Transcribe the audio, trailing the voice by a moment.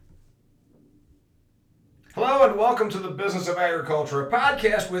Hello and welcome to the Business of Agriculture, a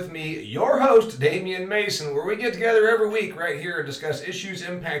podcast with me, your host, Damian Mason, where we get together every week right here and discuss issues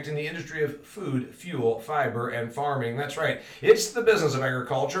impacting the industry of food, fuel, fiber, and farming. That's right, it's the Business of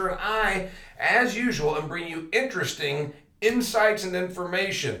Agriculture, and I, as usual, am bringing you interesting insights and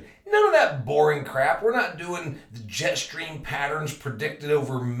information. None of that boring crap. We're not doing the jet stream patterns predicted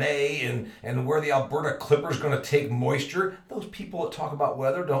over May and where the Alberta Clipper's going to take moisture. Those people that talk about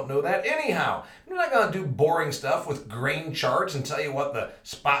weather don't know that anyhow. We're not going to do boring stuff with grain charts and tell you what the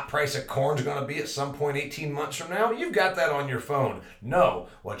spot price of corn is going to be at some point 18 months from now. You've got that on your phone. No,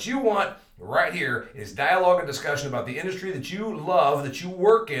 what you want right here is dialogue and discussion about the industry that you love, that you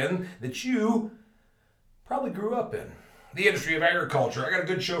work in, that you probably grew up in. The industry of agriculture. I got a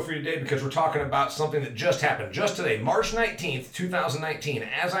good show for you today because we're talking about something that just happened just today, March 19th, 2019,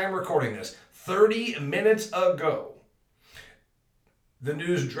 as I am recording this, 30 minutes ago. The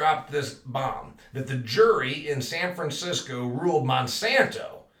news dropped this bomb that the jury in San Francisco ruled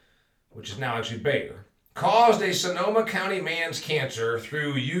Monsanto, which is now actually Bayer, caused a Sonoma County man's cancer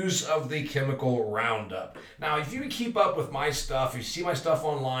through use of the chemical Roundup. Now, if you keep up with my stuff, you see my stuff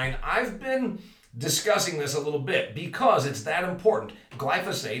online, I've been discussing this a little bit because it's that important.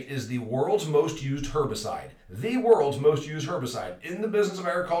 Glyphosate is the world's most used herbicide. The world's most used herbicide. In the business of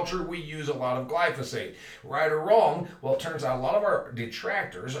agriculture, we use a lot of glyphosate. Right or wrong? Well, it turns out a lot of our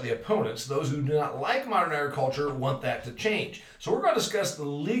detractors, or the opponents, those who do not like modern agriculture, want that to change. So we're going to discuss the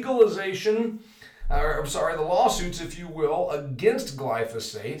legalization, the lawsuits, if you will, against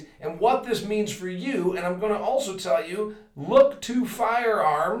glyphosate and what this means for you. And I'm going to also tell you, look to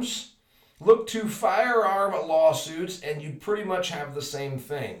firearms. Look to firearm lawsuits, and you pretty much have the same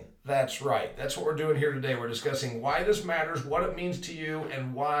thing. That's right. That's what we're doing here today. We're discussing why this matters, what it means to you,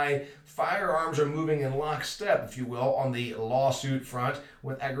 and why firearms are moving in lockstep, if you will, on the lawsuit front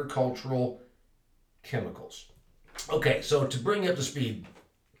with agricultural chemicals. Okay, so to bring you up to speed,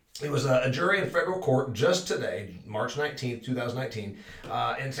 it was a jury in federal court just today, March 19th, 2019,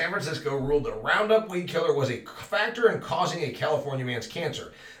 in San Francisco ruled that Roundup weed killer was a factor in causing a California man's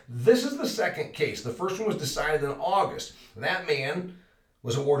cancer. This is the second case. The first one was decided in August. That man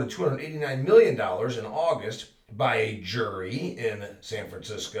was awarded $289 million in August by a jury in San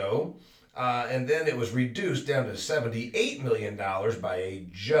Francisco, and then it was reduced down to $78 million by a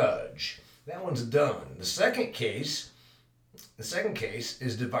judge. That one's done. The second case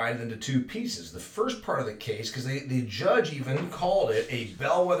is divided into two pieces. The first part of the case, because the judge even called it a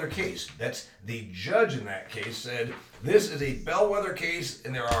bellwether case. That's the judge in that case said, this is a bellwether case,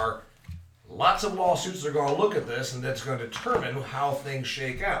 and there are lots of lawsuits that are going to look at this, and that's going to determine how things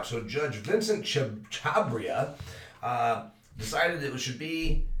shake out. So Judge Vincent Chabria decided it should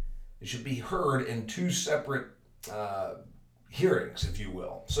be heard in two separate hearings, if you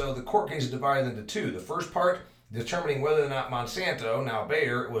will. So the court case is divided into two. The first part determining whether or not Monsanto, now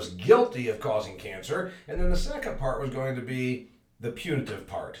Bayer, was guilty of causing cancer. And then the second part was going to be the punitive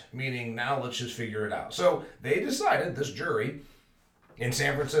part, meaning now let's just figure it out. So they decided, this jury in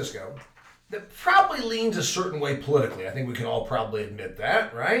San Francisco, that probably leans a certain way politically. I think we can all probably admit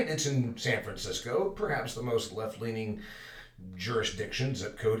that, right? It's in San Francisco, perhaps the most left-leaning jurisdiction,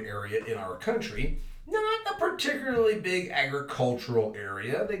 zip code area in our country. Not a particularly big agricultural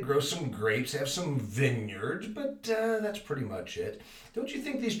area. They grow some grapes, have some vineyards, but that's pretty much it. Don't you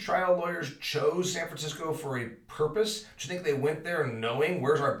think these trial lawyers chose San Francisco for a purpose? Do you think they went there knowing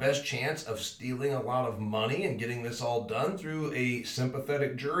where's our best chance of stealing a lot of money and getting this all done through a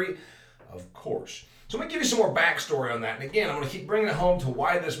sympathetic jury? Of course. So I'm going to give you some more backstory on that. And again, I'm going to keep bringing it home to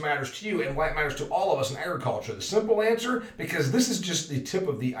why this matters to you and why it matters to all of us in agriculture. The simple answer, because this is just the tip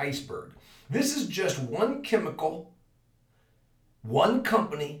of the iceberg. This is just one chemical, one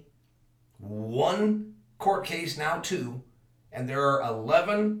company, one court case, now two, and there are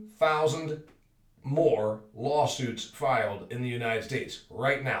 11,000 more lawsuits filed in the United States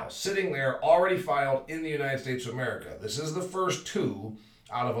right now, sitting there already filed in the United States of America. This is the first two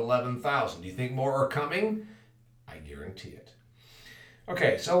out of 11,000. Do you think more are coming? I guarantee it.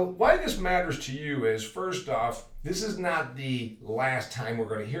 Okay, so why this matters to you is, first off, this is not the last time we're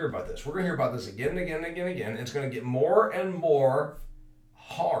going to hear about this. We're going to hear about this again and again and again and again. It's going to get more and more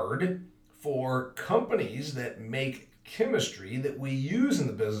hard for companies that make chemistry that we use in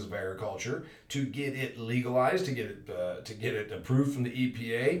the business of agriculture to get it legalized, to get it approved from the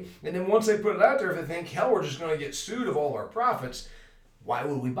EPA. And then once they put it out there, if they think, hell, we're just going to get sued of all our profits, why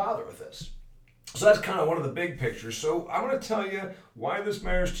would we bother with this? So that's kind of one of the big pictures. So I'm going to tell you why this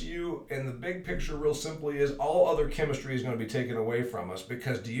matters to you. And the big picture real simply is all other chemistry is going to be taken away from us.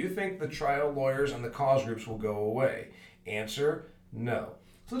 Because do you think the trial lawyers and the cause groups will go away? Answer, no.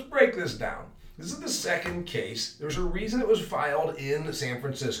 So let's break this down. This is the second case. There's a reason it was filed in San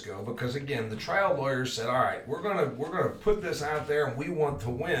Francisco because, again, the trial lawyers said, all right, we're gonna put this out there and we want to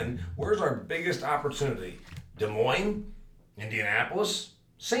win. Where's our biggest opportunity? Des Moines, Indianapolis,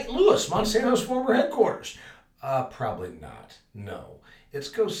 St. Louis, Monsanto's former headquarters. Probably not. No. Let's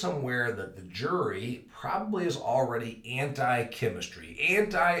go somewhere that the jury probably is already anti-chemistry,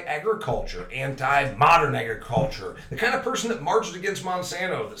 anti-agriculture, anti-modern agriculture. The kind of person that marches against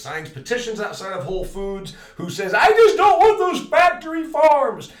Monsanto, that signs petitions outside of Whole Foods, who says, I just don't want those factory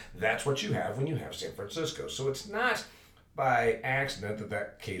farms. That's what you have when you have San Francisco. So it's not by accident that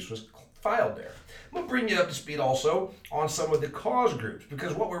that case was filed there. I'm going to bring you up to speed also on some of the cause groups,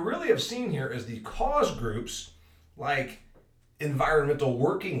 because what we really have seen here is the cause groups like Environmental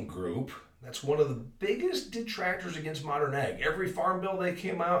Working Group. That's one of the biggest detractors against modern ag. Every farm bill they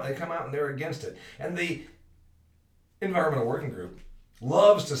come out and they're against it. And the Environmental Working Group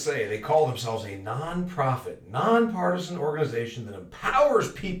loves to say they call themselves a non-profit, nonpartisan organization that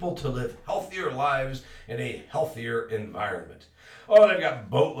empowers people to live healthier lives in a healthier environment. Oh, they've got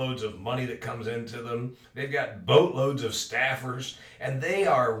boatloads of money that comes into them. They've got boatloads of staffers, and they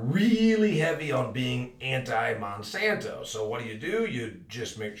are really heavy on being anti-Monsanto. So what do? You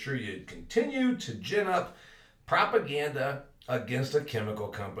just make sure you continue to gin up propaganda against a chemical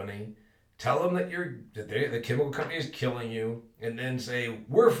company. Tell them that the chemical company is killing you, and then say,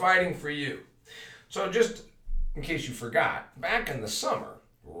 we're fighting for you. So just in case you forgot, back in the summer,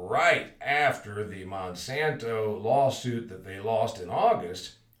 right after the Monsanto lawsuit that they lost in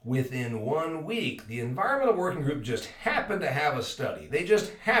August, within 1 week, the Environmental Working Group just happened to have a study. They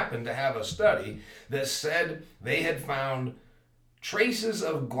just happened to have a study that said they had found traces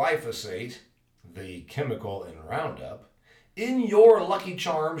of glyphosate, the chemical in Roundup, in your Lucky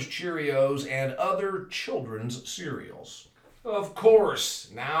Charms, Cheerios, and other children's cereals. Of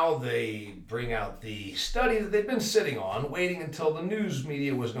course, now they bring out the study that they've been sitting on, waiting until the news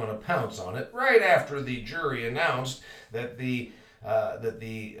media was going to pounce on it, right after the jury announced that the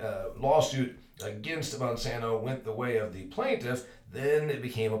lawsuit against Monsanto went the way of the plaintiff. Then it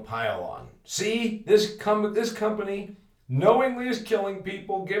became a pile-on. See, this company knowingly is killing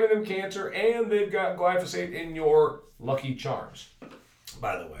people, giving them cancer, and they've got glyphosate in your Lucky Charms.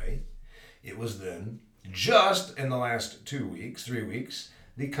 By the way, it was then, just in the last 3 weeks,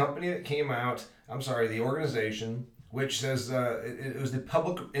 the company that came out, the organization, which says it was the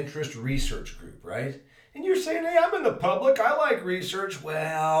Public Interest Research Group, right? And you're saying, hey, I'm in the public, I like research.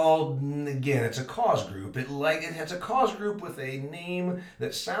 Well, again, it's a cause group. It's a cause group with a name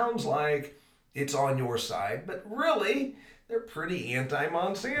that sounds like it's on your side, but really, they're pretty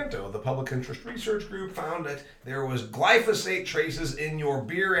anti-Monsanto. The Public Interest Research Group found that there was glyphosate traces in your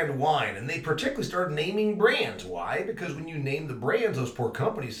beer and wine, and they particularly started naming brands. Why? Because when you name the brands, those poor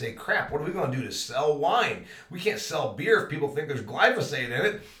companies say, crap, what are we going to do to sell wine? We can't sell beer if people think there's glyphosate in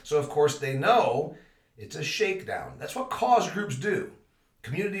it. So, of course, they know it's a shakedown. That's what cause groups do.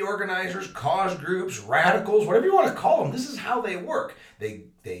 Community organizers, cause groups, radicals, whatever you want to call them, this is how they work.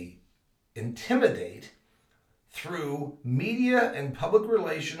 They intimidate through media and public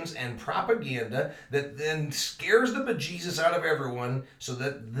relations and propaganda that then scares the bejesus out of everyone, so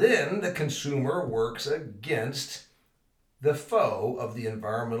that then the consumer works against the foe of the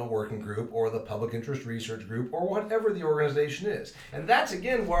Environmental Working Group or the Public Interest Research Group or whatever the organization is. And that's,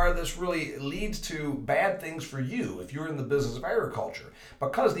 again, where this really leads to bad things for you if you're in the business of agriculture.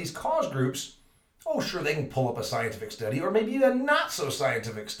 Because these cause groups, oh, sure, they can pull up a scientific study or maybe a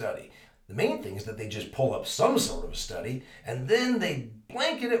not-so-scientific study. The main thing is that they just pull up some sort of a study and then they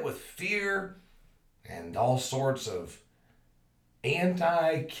blanket it with fear and all sorts of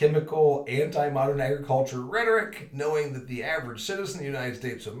anti-chemical, anti-modern agriculture rhetoric, knowing that the average citizen of the United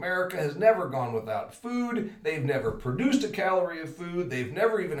States of America has never gone without food. They've never produced a calorie of food. They've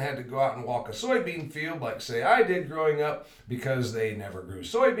never even had to go out and walk a soybean field like, say, I did growing up, because they never grew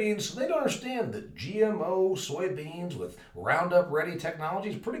soybeans. So they don't understand that GMO soybeans with Roundup ready technology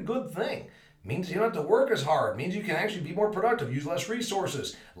is a pretty good thing. It means you don't have to work as hard. It means you can actually be more productive, use less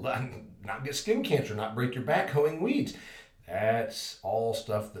resources, not get skin cancer, not break your back hoeing weeds. That's all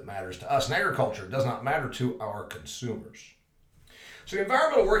stuff that matters to us in agriculture. It does not matter to our consumers. So the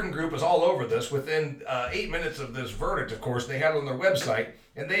Environmental Working Group is all over this. Within 8 minutes of this verdict, of course, they had it on their website,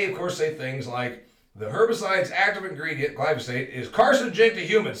 and they, of course, say things like, the herbicide's active ingredient, glyphosate, is carcinogenic to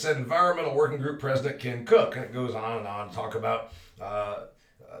humans, said Environmental Working Group President Ken Cook. And it goes on to talk about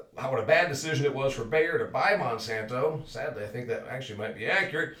what a bad decision it was for Bayer to buy Monsanto. Sadly, I think that actually might be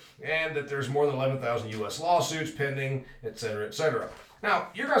accurate. And that there's more than 11,000 U.S. lawsuits pending, et cetera, et cetera. Now,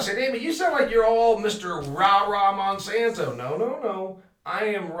 you're going to say, Damon, you sound like you're all Mr. Rah-Rah Monsanto. No. I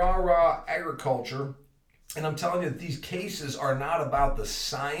am rah-rah agriculture, and I'm telling you that these cases are not about the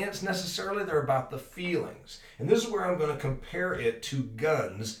science necessarily, they're about the feelings. And this is where I'm going to compare it to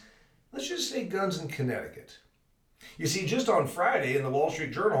guns. Let's just say guns in Connecticut. You see, just on Friday in the Wall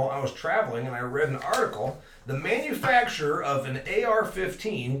Street Journal, I was traveling and I read an article. The manufacturer of an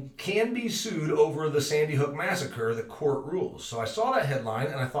AR-15 can be sued over the Sandy Hook massacre, the court rules. So I saw that headline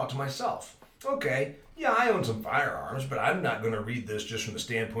and I thought to myself, okay, yeah, I own some firearms, but I'm not going to read this just from the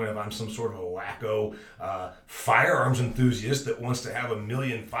standpoint of I'm some sort of a wacko firearms enthusiast that wants to have 1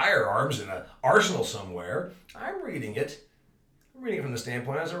 million firearms in an arsenal somewhere. I'm reading it from the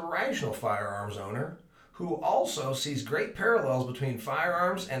standpoint as a rational firearms owner who also sees great parallels between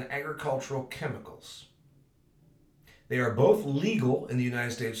firearms and agricultural chemicals. They are both legal in the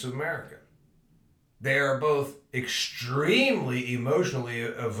United States of America. They are both extremely emotionally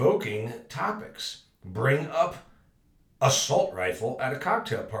evoking topics. Bring up assault rifle at a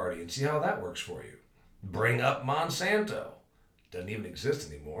cocktail party and see how that works for you. Bring up Monsanto. Doesn't even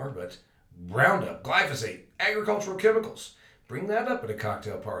exist anymore, but Roundup, glyphosate, agricultural chemicals. Bring that up at a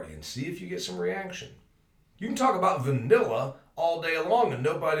cocktail party and see if you get some reaction. You can talk about vanilla all day long and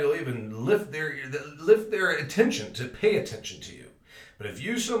nobody will even lift their attention to pay attention to you. But if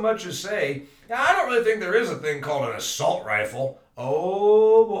you so much as say, I don't really think there is a thing called an assault rifle,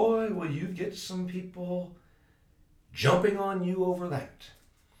 oh boy, will you get some people jumping on you over that.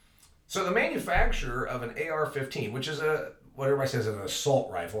 So the manufacturer of an AR-15, which is what everybody says is an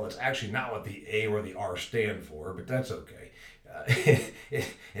assault rifle, it's actually not what the A or the R stand for, but that's okay.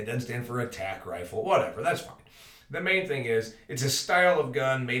 It doesn't stand for attack rifle, whatever, that's fine. The main thing is, it's a style of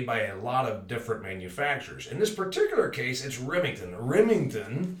gun made by a lot of different manufacturers. In this particular case, it's Remington.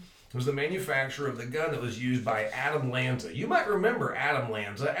 Remington was the manufacturer of the gun that was used by Adam Lanza. You might remember Adam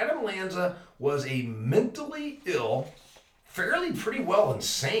Lanza. Adam Lanza was a mentally ill, fairly pretty well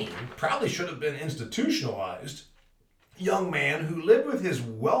insane, probably should have been institutionalized, young man who lived with his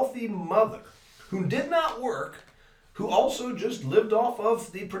wealthy mother, who did not work, who also just lived off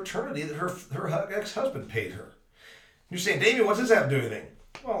of the paternity that her ex-husband paid her. You're saying, Damien, what's this have to do with anything?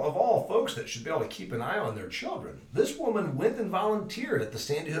 Well, of all folks that should be able to keep an eye on their children, this woman went and volunteered at the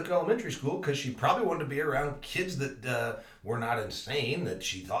Sandy Hook Elementary School because she probably wanted to be around kids that were not insane, that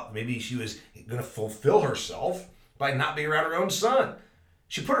she thought maybe she was going to fulfill herself by not being around her own son.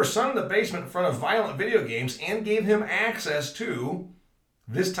 She put her son in the basement in front of violent video games and gave him access to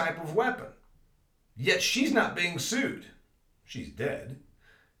this type of weapon. Yet she's not being sued. She's dead.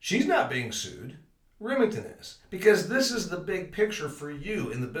 She's not being sued. Remington is. Because this is the big picture for you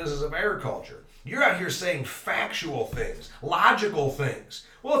in the business of agriculture. You're out here saying factual things, logical things.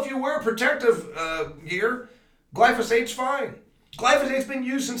 Well, if you wear protective gear, glyphosate's fine. Glyphosate's been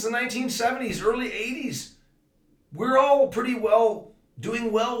used since the 1970s, early 80s. We're all pretty well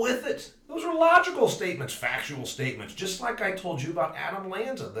doing well with it. Those are logical statements, factual statements, just like I told you about Adam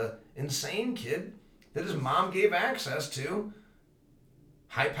Lanza, the insane kid that his mom gave access to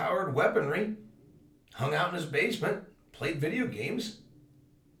high-powered weaponry, hung out in his basement, played video games.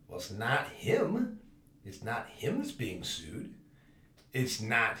 Well, it's not him. It's not him that's being sued. It's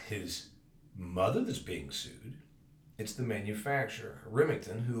not his mother that's being sued. It's the manufacturer,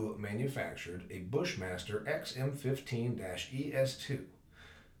 Remington, who manufactured a Bushmaster XM15-ES2.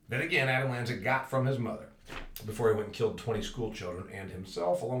 That again, Adam Lanza got from his mother before he went and killed 20 school children and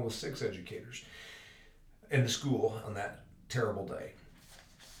himself, along with 6 educators in the school on that terrible day.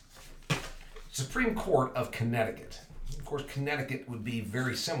 Supreme Court of Connecticut. Of course, Connecticut would be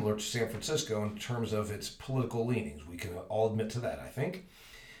very similar to San Francisco in terms of its political leanings. We can all admit to that, I think.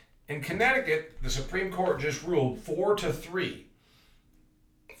 In Connecticut, the Supreme Court just ruled 4-3.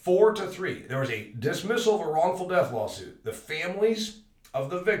 4-3. There was a dismissal of a wrongful death lawsuit. The families of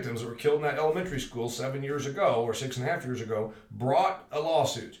the victims that were killed in that elementary school 7 years ago, or 6.5 years ago, brought a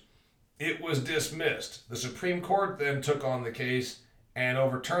lawsuit. It was dismissed. The Supreme Court then took on the case and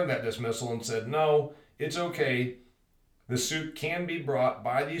overturned that dismissal and said, no, it's okay. The suit can be brought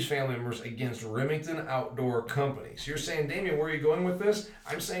by these family members against Remington Outdoor Company. So you're saying, Damien, where are you going with this?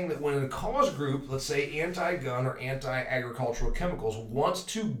 I'm saying that when a cause group, let's say anti-gun or anti-agricultural chemicals, wants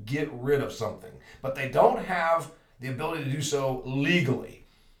to get rid of something, but they don't have the ability to do so legally,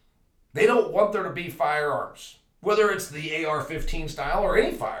 they don't want there to be firearms. Whether it's the AR-15 style or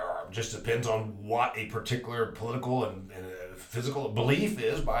any firearm, just depends on what a particular political and physical belief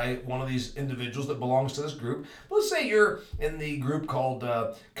is by one of these individuals that belongs to this group. Let's say you're in the group called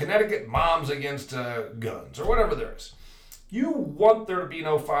Connecticut Moms Against Guns, or whatever there is. You want there to be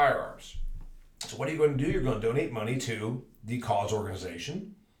no firearms. So what are you going to do? You're going to donate money to the cause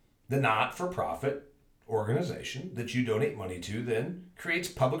organization, the not-for-profit organization that you donate money to then creates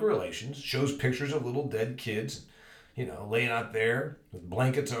public relations, shows pictures of little dead kids, laying out there with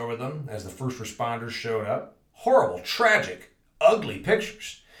blankets over them as the first responders showed up. Horrible, tragic, ugly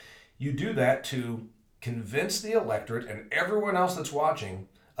pictures. You do that to convince the electorate and everyone else that's watching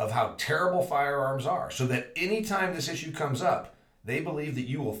of how terrible firearms are, so that anytime this issue comes up, they believe that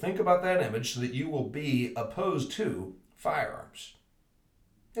you will think about that image so that you will be opposed to firearms.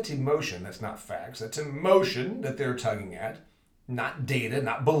 That's emotion, that's not facts. That's emotion that they're tugging at, not data,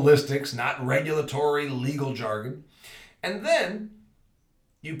 not ballistics, not regulatory legal jargon. And then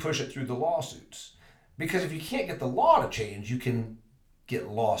you push it through the lawsuits. Because if you can't get the law to change, you can get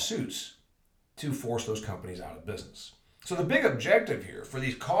lawsuits to force those companies out of business. So the big objective here for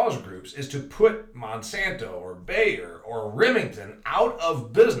these cause groups is to put Monsanto or Bayer or Remington out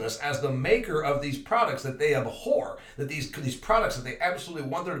of business as the maker of these products that they abhor, that these products that they absolutely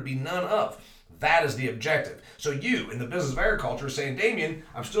want there to be none of. That is the objective. So you, in the business of agriculture, are saying, Damien,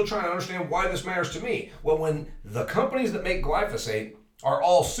 I'm still trying to understand why this matters to me. Well, when the companies that make glyphosate are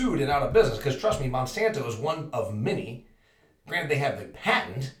all sued and out of business, because trust me, Monsanto is one of many. Granted, they have the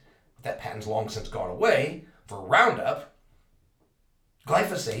patent, but that patent's long since gone away for Roundup.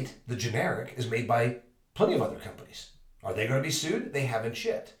 Glyphosate, the generic, is made by plenty of other companies. Are they going to be sued? They haven't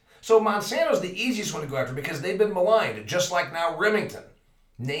yet. So Monsanto's the easiest one to go after because they've been maligned, just like now Remington.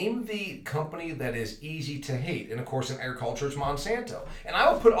 Name the company that is easy to hate. And of course, in agriculture, it's Monsanto. And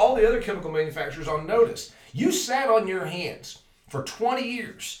I will put all the other chemical manufacturers on notice. You sat on your hands for 20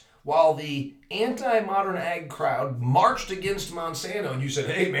 years while the anti-modern ag crowd marched against Monsanto, and you said,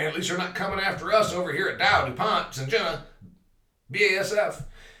 hey man, at least you're not coming after us over here at Dow, DuPont, Syngenta, BASF.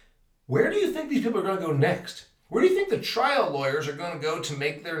 Where do you think these people are going to go next? Where do you think the trial lawyers are going to go to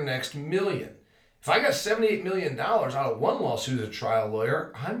make their next million? If I got $78 million out of one lawsuit as a trial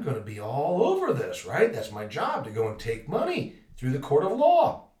lawyer, I'm going to be all over this, right? That's my job, to go and take money through the court of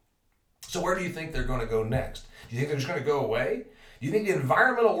law. So where do you think they're going to go next? Do you think they're just going to go away? Do you think the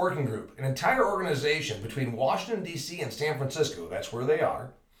Environmental Working Group, an entire organization between Washington, D.C. and San Francisco, that's where they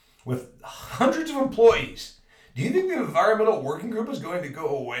are, with hundreds of employees, do you think the Environmental Working Group is going to go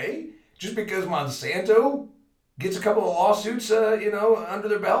away just because Monsanto gets a couple of lawsuits, under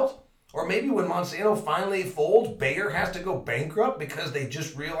their belt? Or maybe when Monsanto finally folds, Bayer has to go bankrupt because they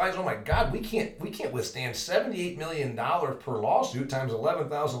just realize, oh my God, we can't withstand $78 million per lawsuit times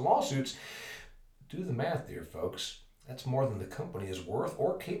 11,000 lawsuits. Do the math, dear folks. That's more than the company is worth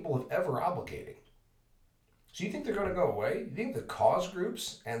or capable of ever obligating. So you think they're going to go away? You think the cause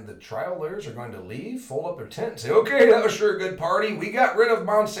groups and the trial lawyers are going to leave, fold up their tent and say, okay, that was sure a good party. We got rid of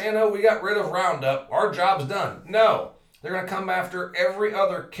Monsanto. We got rid of Roundup. Our job's done. No. They're going to come after every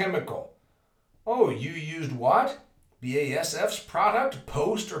other chemical. Oh, you used what? BASF's product,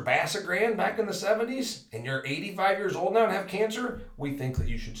 Post or Basagran back in the 70s, and you're 85 years old now and have cancer? We think that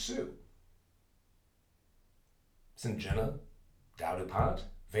you should sue. Syngenta, Dow DuPont,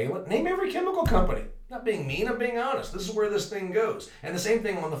 Valent, name every chemical company. Not being mean, I'm being honest. This is where this thing goes. And the same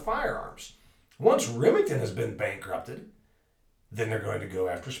thing on the firearms. Once Remington has been bankrupted, then they're going to go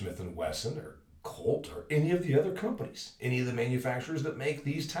after Smith & Wesson or Colt or any of the other companies, any of the manufacturers that make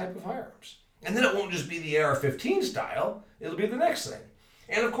these type of firearms. And then it won't just be the AR-15 style, it'll be the next thing.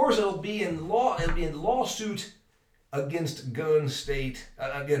 And of course it'll be in lawsuit against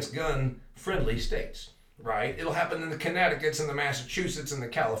gun-friendly states, right? It'll happen in the Connecticuts and the Massachusetts and the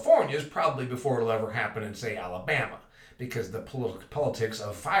Californias probably before it'll ever happen in, say, Alabama, because the politics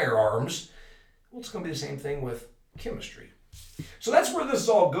of firearms, well, it's going to be the same thing with chemistry. So that's where this is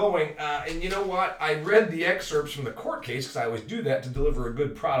all going. And you know what? I read the excerpts from the court case, because I always do that to deliver a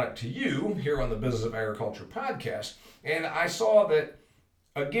good product to you here on the Business of Agriculture podcast. And I saw that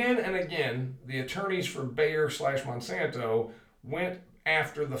again and again, the attorneys for Bayer/Monsanto went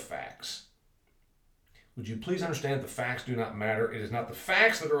after the facts. Would you please understand the facts do not matter? It is not the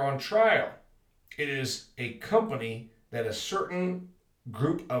facts that are on trial. It is a company that a certain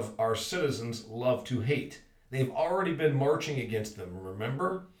group of our citizens love to hate. They've already been marching against them,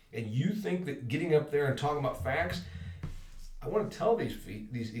 remember? And you think that getting up there and talking about facts, I want to tell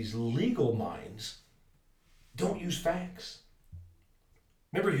these legal minds, don't use facts.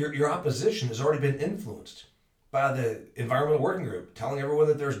 Remember, your opposition has already been influenced by the Environmental Working Group telling everyone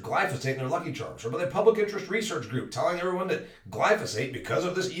that there's glyphosate in their Lucky Charms, or by the Public Interest Research Group telling everyone that glyphosate, because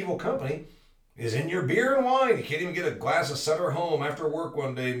of this evil company, is in your beer and wine. You can't even get a glass of Sutter Home after work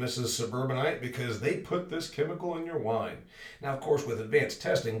one day, Mrs. Suburbanite, because they put this chemical in your wine. Now, of course, with advanced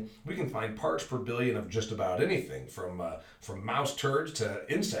testing, we can find parts per billion of just about anything, from mouse turds to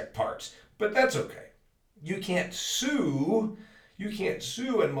insect parts. But that's okay. You can't sue You can't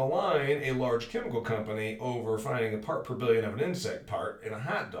sue and malign a large chemical company over finding a part per billion of an insect part in a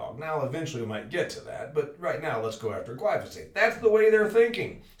hot dog. Now, eventually we might get to that, but right now let's go after glyphosate. That's the way they're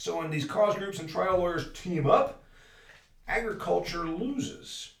thinking. So when these cause groups and trial lawyers team up, agriculture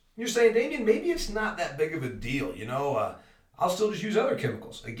loses. You're saying, Damien, maybe it's not that big of a deal. I'll still just use other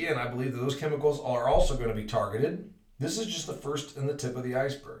chemicals. Again, I believe that those chemicals are also going to be targeted. This is just the first and the tip of the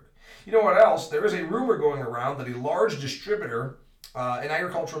iceberg. You know what else? There is a rumor going around that a large distributor, an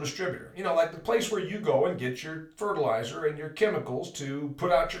agricultural distributor, like the place where you go and get your fertilizer and your chemicals to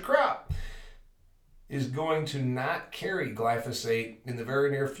put out your crop, is going to not carry glyphosate in the very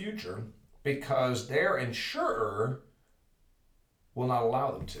near future because their insurer will not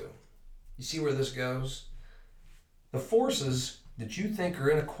allow them to. You see where this goes? The forces that you think are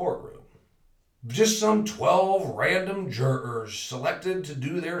in a courtroom, just some 12 random jurors selected to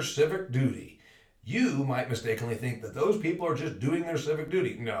do their civic duty. You might mistakenly think that those people are just doing their civic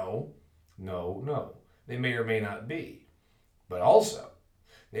duty. No. They may or may not be. But also,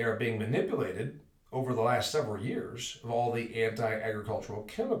 they are being manipulated over the last several years of all the anti-agricultural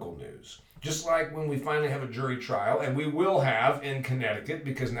chemical news. Just like when we finally have a jury trial, and we will have in Connecticut,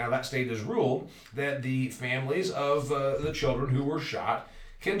 because now that state has ruled that the families of the children who were shot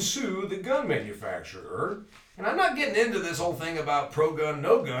can sue the gun manufacturer. And I'm not getting into this whole thing about pro-gun,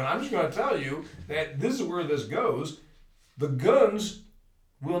 no-gun. I'm just going to tell you that this is where this goes. The guns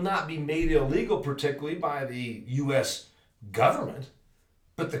will not be made illegal, particularly by the U.S. government,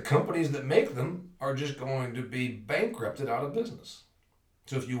 but the companies that make them are just going to be bankrupted out of business.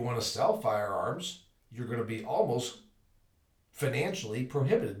 So if you want to sell firearms, you're going to be almost financially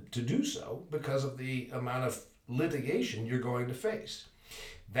prohibited to do so because of the amount of litigation you're going to face.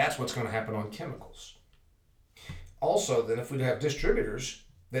 That's what's going to happen on chemicals. Also, then, if we'd have distributors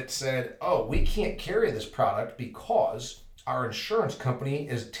that said, oh, we can't carry this product because our insurance company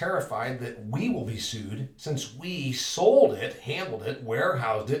is terrified that we will be sued since we sold it, handled it,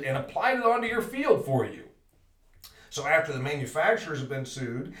 warehoused it, and applied it onto your field for you. So after the manufacturers have been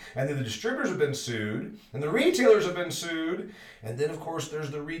sued, and then the distributors have been sued, and the retailers have been sued, and then, of course,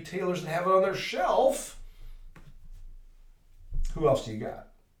 there's the retailers that have it on their shelf, who else do you got?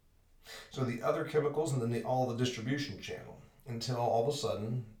 So the other chemicals and then all the distribution channel, until all of a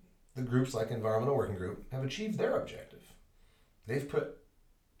sudden the groups like Environmental Working Group have achieved their objective. They've put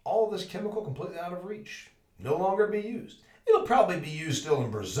all of this chemical completely out of reach, no longer to be used. It'll probably be used still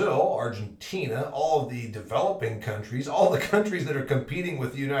in Brazil, Argentina, all of the developing countries, all the countries that are competing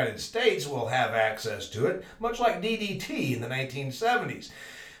with the United States will have access to it, much like DDT in the 1970s.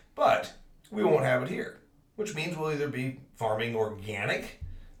 But we won't have it here, which means we'll either be farming organic,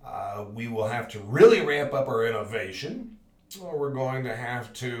 we will have to really ramp up our innovation, or we're going to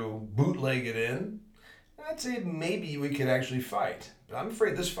have to bootleg it in. I'd say maybe we could actually fight, but I'm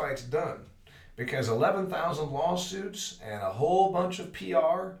afraid this fight's done because 11,000 lawsuits and a whole bunch of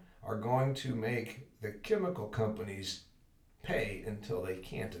PR are going to make the chemical companies pay until they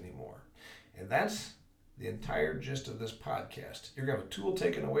can't anymore. And that's the entire gist of this podcast. You're going to have a tool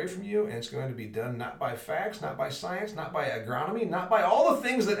taken away from you, and it's going to be done not by facts, not by science, not by agronomy, not by all the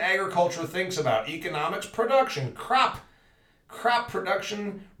things that agriculture thinks about. Economics, production, crop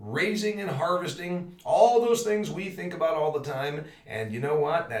production, raising and harvesting, all those things we think about all the time. And you know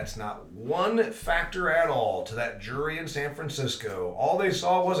what? That's not one factor at all to that jury in San Francisco. All they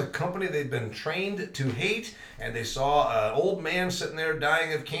saw was a company they'd been trained to hate, and they saw an old man sitting there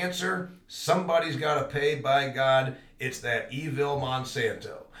dying of cancer. Somebody's got to pay, by God. It's that evil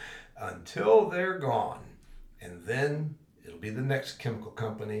Monsanto. Until they're gone. And then it'll be the next chemical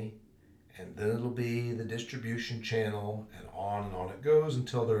company, and then it'll be the distribution channel, and on it goes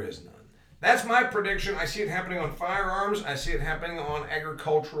until there is none. That's my prediction. I see it happening on firearms. I see it happening on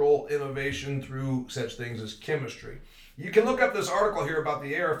agricultural innovation through such things as chemistry. You can look up this article here about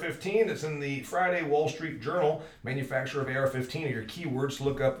the AR-15. It's in the Friday Wall Street Journal. Manufacturer of AR-15 are your keywords to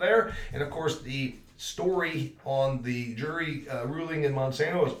look up there. And, of course, the story on the jury ruling in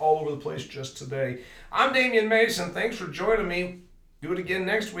Monsanto is all over the place just today. I'm Damian Mason. Thanks for joining me. Do it again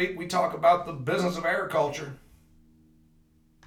next week. We talk about the business of agriculture.